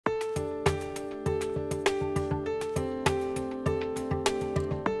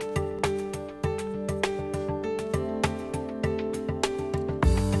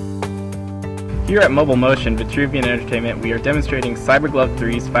Here at Mobile Motion Vitruvian Entertainment, we are demonstrating CyberGlove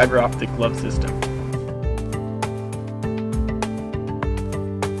III's fiber optic glove system.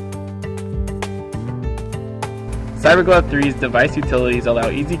 CyberGlove III's device utilities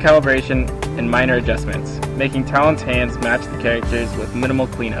allow easy calibration and minor adjustments, making Talon's hands match the characters with minimal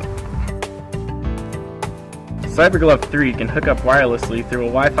cleanup. CyberGlove III can hook up wirelessly through a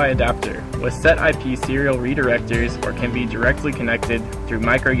Wi-Fi adapter with set IP serial redirectors, or can be directly connected through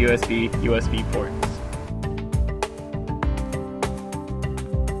micro USB ports.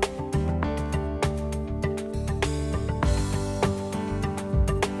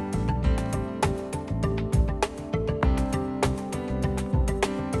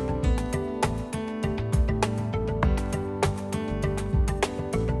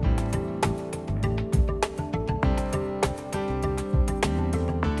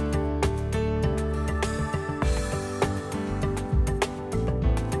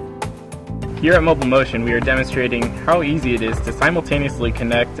 Here at Mobile Motion, we are demonstrating how easy it is to simultaneously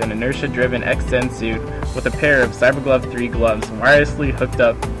connect an inertia-driven X10 suit with a pair of CyberGlove III gloves wirelessly hooked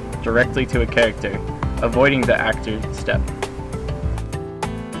up directly to a character, avoiding the actor step.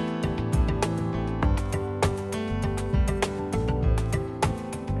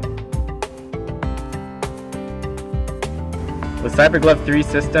 With CyberGlove III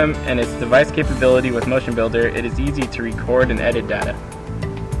system and its device capability with Motion Builder, it is easy to record and edit data.